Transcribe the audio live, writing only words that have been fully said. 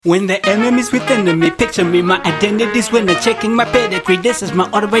When the enemy's within me, picture me, my identity's winner. Checking my pedigree, this is my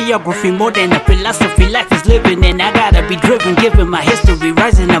autobiography. More than a philosophy, life is living and I gotta be driven. Given my history,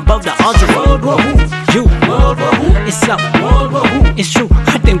 rising above the odds of World War Who? You, World War Who? It's up, World War Who? It's true,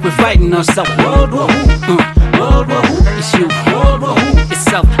 I think we're fighting ourselves. World War Who? World War Who? It's you, World War Who? It's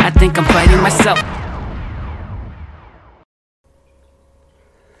self, I think I'm fighting myself.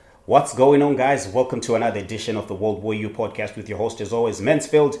 What's going on, guys? Welcome to another edition of the World War U podcast with your host, as always,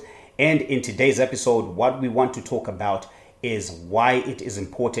 Mansfield. And in today's episode, what we want to talk about is why it is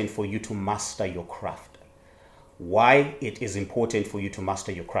important for you to master your craft. Why it is important for you to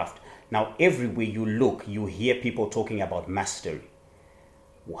master your craft. Now, everywhere you look, you hear people talking about mastery.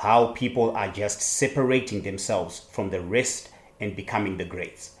 How people are just separating themselves from the rest and becoming the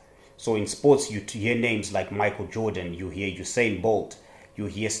greats. So in sports, you hear names like Michael Jordan, you hear Usain Bolt, you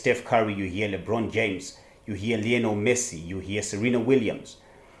hear Steph Curry, you hear LeBron James, you hear Lionel Messi, you hear Serena Williams.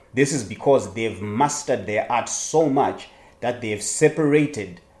 This is because they've mastered their art so much that they've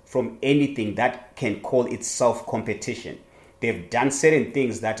separated from anything that can call itself competition. They've done certain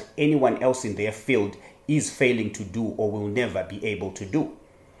things that anyone else in their field is failing to do or will never be able to do.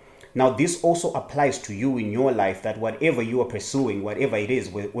 Now, this also applies to you in your life, that whatever you are pursuing, whatever it is,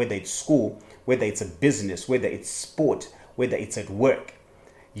 whether it's school, whether it's a business, whether it's sport, whether it's at work,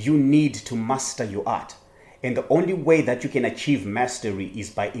 you need to master your art. And the only way that you can achieve mastery is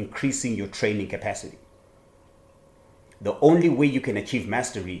by increasing your training capacity. The only way you can achieve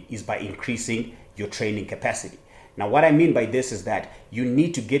mastery is by increasing your training capacity. Now, what I mean by this is that you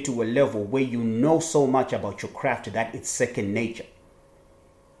need to get to a level where you know so much about your craft that it's second nature.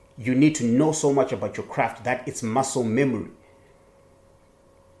 You need to know so much about your craft that it's muscle memory.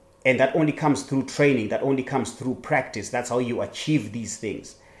 And that only comes through training, that only comes through practice. That's how you achieve these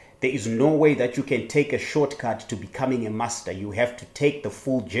things. There is no way that you can take a shortcut to becoming a master. You have to take the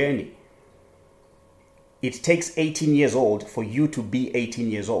full journey. It takes 18 years old for you to be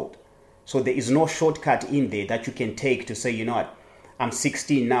 18 years old. So there is no shortcut in there that you can take to say, you know what, I'm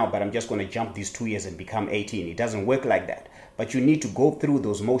 16 now, but I'm just going to jump these 2 years and become 18. It doesn't work like that. But you need to go through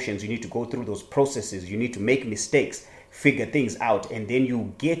those motions. You need to go through those processes. You need to make mistakes, figure things out, and then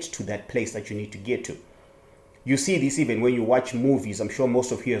you get to that place that you need to get to. You see this even when you watch movies. I'm sure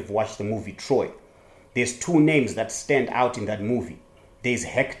most of you have watched the movie Troy. There's two names that stand out in that movie. There's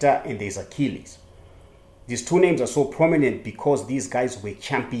Hector and there's Achilles. These two names are so prominent because these guys were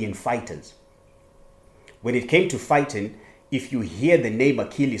champion fighters. When it came to fighting, if you hear the name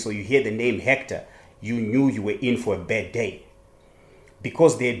Achilles or you hear the name Hector, you knew you were in for a bad day,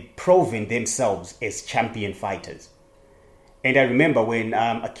 because they had proven themselves as champion fighters. And I remember when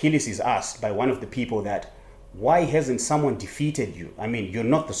Achilles is asked by one of the people that, why hasn't someone defeated you? I mean, you're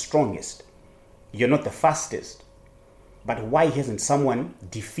not the strongest. You're not the fastest. But why hasn't someone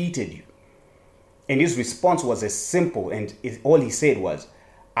defeated you? And his response was as simple, and all he said was,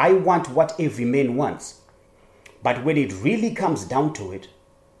 I want what every man wants. But when it really comes down to it,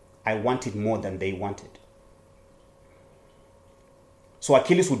 I want it more than they wanted. So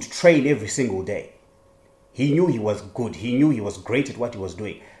Achilles would train every single day. He knew he was good. He knew he was great at what he was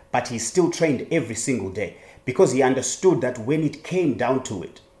doing. But he still trained every single day because he understood that when it came down to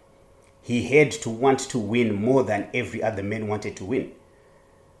it, he had to want to win more than every other man wanted to win.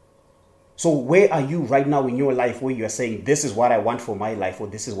 So where are you right now in your life where you are saying, this is what I want for my life, or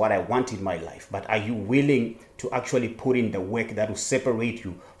this is what I want in my life? But are you willing to actually put in the work that will separate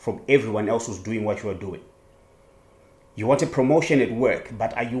you from everyone else who's doing what you are doing? You want a promotion at work,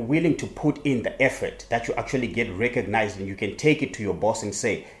 but are you willing to put in the effort that you actually get recognized and you can take it to your boss and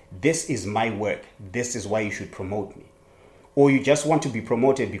say, this is my work, this is why you should promote me? Or you just want to be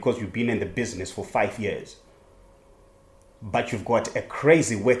promoted because you've been in the business for 5 years, but you've got a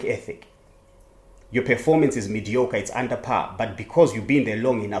crazy work ethic. Your performance is mediocre, it's under par, but because you've been there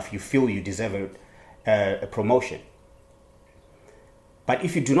long enough, you feel you deserve a promotion. But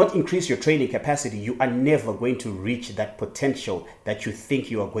if you do not increase your training capacity, you are never going to reach that potential that you think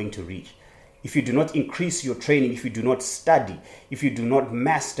you are going to reach. If you do not increase your training, if you do not study, if you do not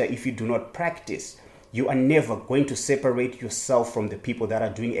master, if you do not practice, you are never going to separate yourself from the people that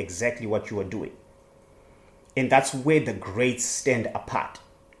are doing exactly what you are doing. And that's where the greats stand apart.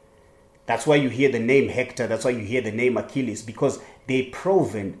 That's why you hear the name Hector, that's why you hear the name Achilles, because they've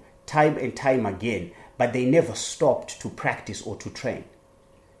proven time and time again, but they never stopped to practice or to train.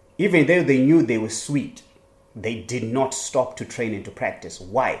 Even though they knew they were sweet, they did not stop to train and to practice.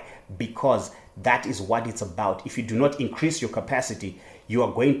 Why? Because that is what it's about. If you do not increase your capacity, you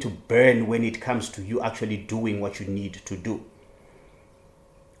are going to burn when it comes to you actually doing what you need to do.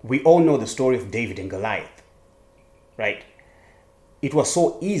 We all know the story of David and Goliath, right? it was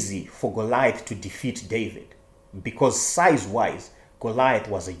so easy for Goliath to defeat David because size-wise, Goliath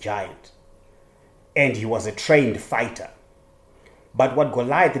was a giant and he was a trained fighter. But what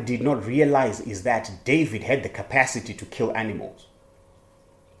Goliath did not realize is that David had the capacity to kill animals.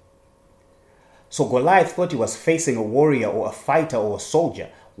 So Goliath thought he was facing a warrior or a fighter or a soldier.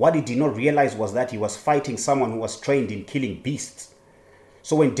 What he did not realize was that he was fighting someone who was trained in killing beasts.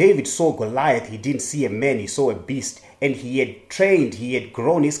 So when David saw Goliath, he didn't see a man, he saw a beast. And he had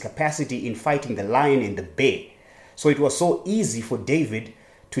grown his capacity in fighting the lion and the bear. So it was so easy for David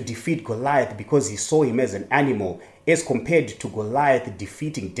to defeat Goliath because he saw him as an animal, as compared to Goliath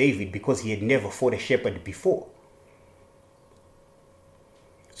defeating David because he had never fought a shepherd before.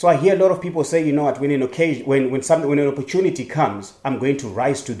 So I hear a lot of people say, you know what, when an opportunity comes, I'm going to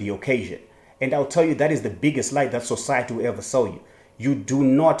rise to the occasion. And I'll tell you, that is the biggest lie that society will ever sell you. You do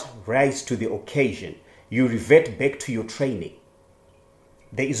not rise to the occasion. You revert back to your training.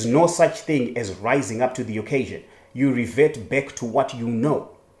 There is no such thing as rising up to the occasion. You revert back to what you know.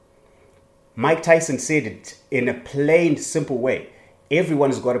 Mike Tyson said it in a plain, simple way.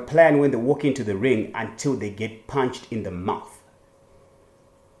 Everyone's got a plan when they walk into the ring until they get punched in the mouth.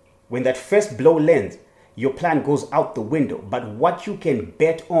 When that first blow lands, your plan goes out the window. But what you can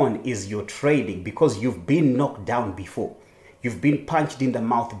bet on is your training, because you've been knocked down before. You've been punched in the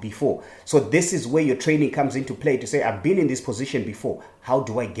mouth before. So this is where your training comes into play, to say, I've been in this position before. How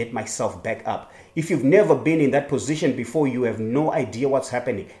do I get myself back up? If you've never been in that position before, you have no idea what's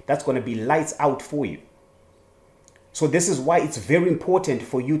happening. That's going to be lights out for you. So this is why it's very important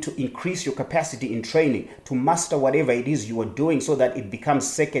for you to increase your capacity in training, to master whatever it is you are doing, so that it becomes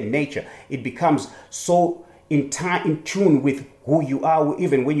second nature. It becomes so in tune with who you are,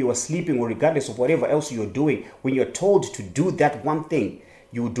 even when you are sleeping, or regardless of whatever else you're doing. When you're told to do that one thing,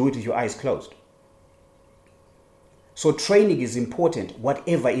 you will do it with your eyes closed. So training is important.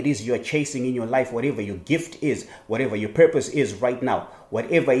 Whatever it is you're chasing in your life, whatever your gift is, whatever your purpose is right now,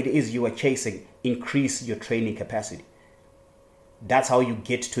 whatever it is you are chasing, increase your training capacity. That's how you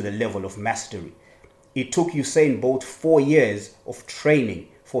get to the level of mastery. It took Usain Bolt 4 years of training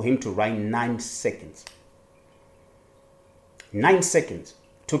for him to run 9 seconds. 9 seconds.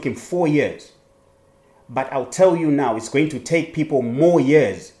 Took him 4 years. But I'll tell you now, it's going to take people more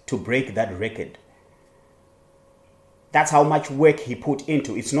years to break that record. That's how much work he put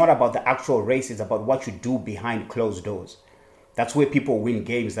into. It's not about the actual race, it's about what you do behind closed doors. That's where people win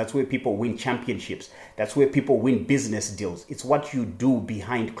games. That's where people win championships. That's where people win business deals. It's what you do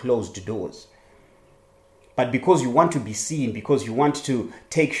behind closed doors. But because you want to be seen, because you want to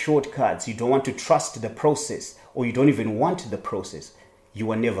take shortcuts, you don't want to trust the process, or you don't even want the process,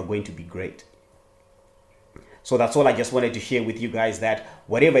 you are never going to be great. So that's all I just wanted to share with you guys, that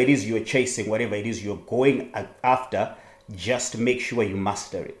whatever it is you're chasing, whatever it is you're going after, just make sure you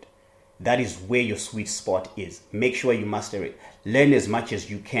master it. That is where your sweet spot is. Make sure you master it. Learn as much as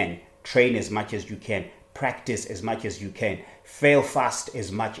you can. Train as much as you can. Practice as much as you can. Fail fast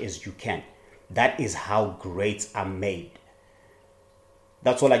as much as you can. That is how greats are made.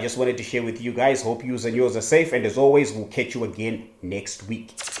 That's all I just wanted to share with you guys. Hope yous and yours are safe. And as always, we'll catch you again next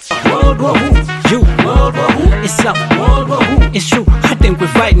week. World War Who? You. World War Who? It's up. World War Who? It's you. I think we're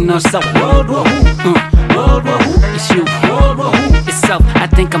fighting ourselves. World War Who? World War Who? It's you. World War Who? It's up. I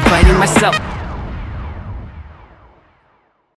think I'm fighting myself.